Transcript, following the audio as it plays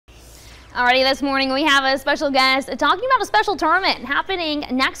Alrighty, this morning we have a special guest talking about a special tournament happening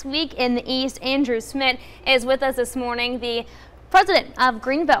next week in the East. Andrew Smith is with us this morning, the president of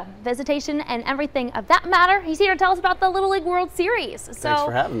Greenville Visitation and everything of that matter. He's here to tell us about the Little League World Series. So, thanks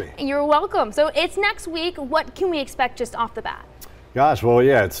for having me. You're welcome. So it's next week. What can we expect just off the bat? Gosh, well,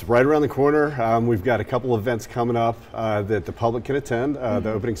 yeah, it's right around the corner. We've got a couple events coming up that the public can attend.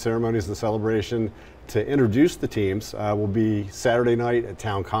 The opening ceremonies and the celebration to introduce the teams will be Saturday night at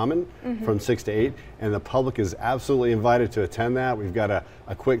Town Common from 6 to 8, and the public is absolutely invited to attend that. We've got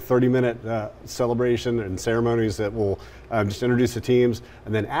a quick 30-minute celebration and ceremonies that will just introduce the teams,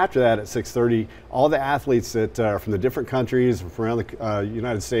 and then after that at 6:30, all the athletes that are from the different countries from around the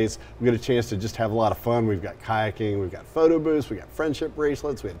United States, we get a chance to just have a lot of fun. We've got kayaking, we've got photo booths, we've got friendship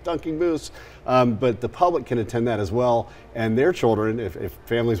bracelets, we have dunking booths, but the public can attend that as well, and their children, if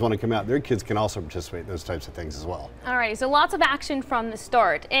families want to come out, their kids can also participate in those types of things as well. All right, so lots of action from the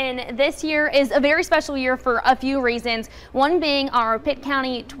start, and this year is a very special year for a few reasons. One being our Pitt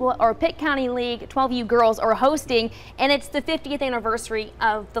County League 12U girls are hosting, and it's the 50th anniversary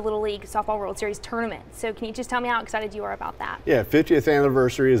of the Little League Softball World Series tournament. So can you just tell me how excited you are about that? Yeah, 50th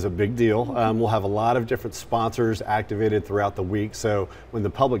anniversary is a big deal. We'll have a lot of different sponsors activated throughout the week. So when the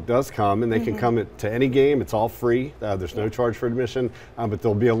public does come, and they can come to any game, it's all free. There's no charge for admission, but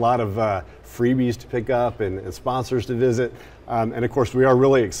there'll be a lot of freebies to pick up and sponsors to visit. And of course, we are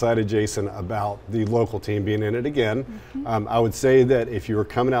really excited, Jason, about the local team being in it again. I would say that if you were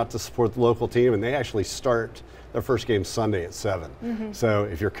coming out to support the local team, and they actually start their first game Sunday at 7. So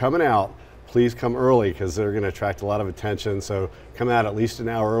if you're coming out, please come early because they're going to attract a lot of attention. So come out at least an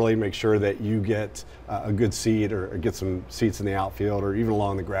hour early, make sure that you get a good seat or get some seats in the outfield or even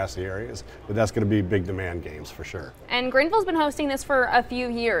along the grassy areas. But that's going to be big demand games for sure. And Greenville's been hosting this for a few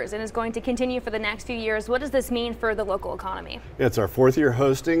years and is going to continue for the next few years. What does this mean for the local economy? It's our 4th year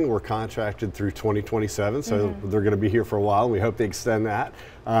hosting. We're contracted through 2027, so they're going to be here for a while. We hope they extend that.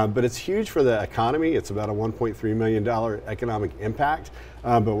 But it's huge for the economy. It's about a $1.3 million economic impact.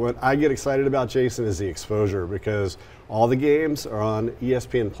 But what I get excited about, Jason, is the exposure, because all the games are on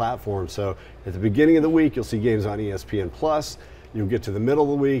ESPN platforms. So at the beginning of the week, you'll see games on ESPN Plus. You'll get to the middle of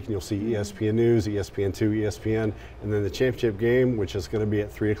the week and you'll see ESPN News, ESPN2, ESPN, and then the championship game, which is going to be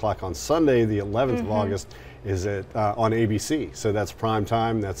at 3 o'clock on Sunday, the 11th of August, is on ABC. So that's prime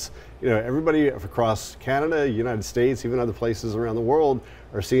time. That's, everybody across Canada, United States, even other places around the world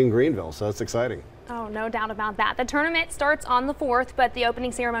are seeing Greenville. So that's exciting. Oh, no doubt about that. The tournament starts on the 4th, but the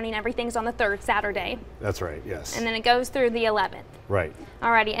opening ceremony and everything's on the 3rd, Saturday. That's right, yes. And then it goes through the 11th. Right.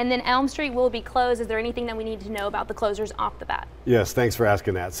 Alrighty, and then Elm Street will be closed. Is there anything that we need to know about the closures off the bat? Yes, thanks for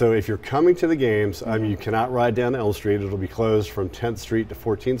asking that. So if you're coming to the games, you cannot ride down Elm Street. It'll be closed from 10th Street to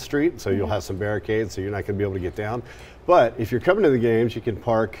 14th Street, so you'll have some barricades, so you're not going to be able to get down. But if you're coming to the games, you can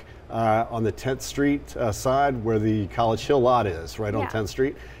park on the 10th Street side where the College Hill lot is, right on 10th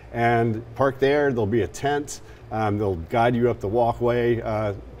Street. And park there. There'll be a tent. They'll guide you up the walkway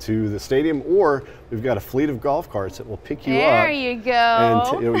to the stadium, or we've got a fleet of golf carts that will pick you up. There you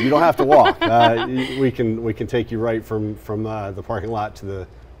go. And you don't have to walk. We can take you right from the parking lot to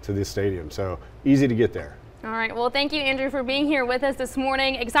the stadium. So easy to get there. All right. Well, thank you, Andrew, for being here with us this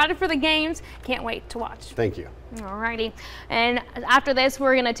morning. Excited for the games. Can't wait to watch. Thank you. All righty. And after this,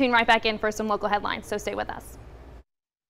 we're going to tune right back in for some local headlines. So stay with us.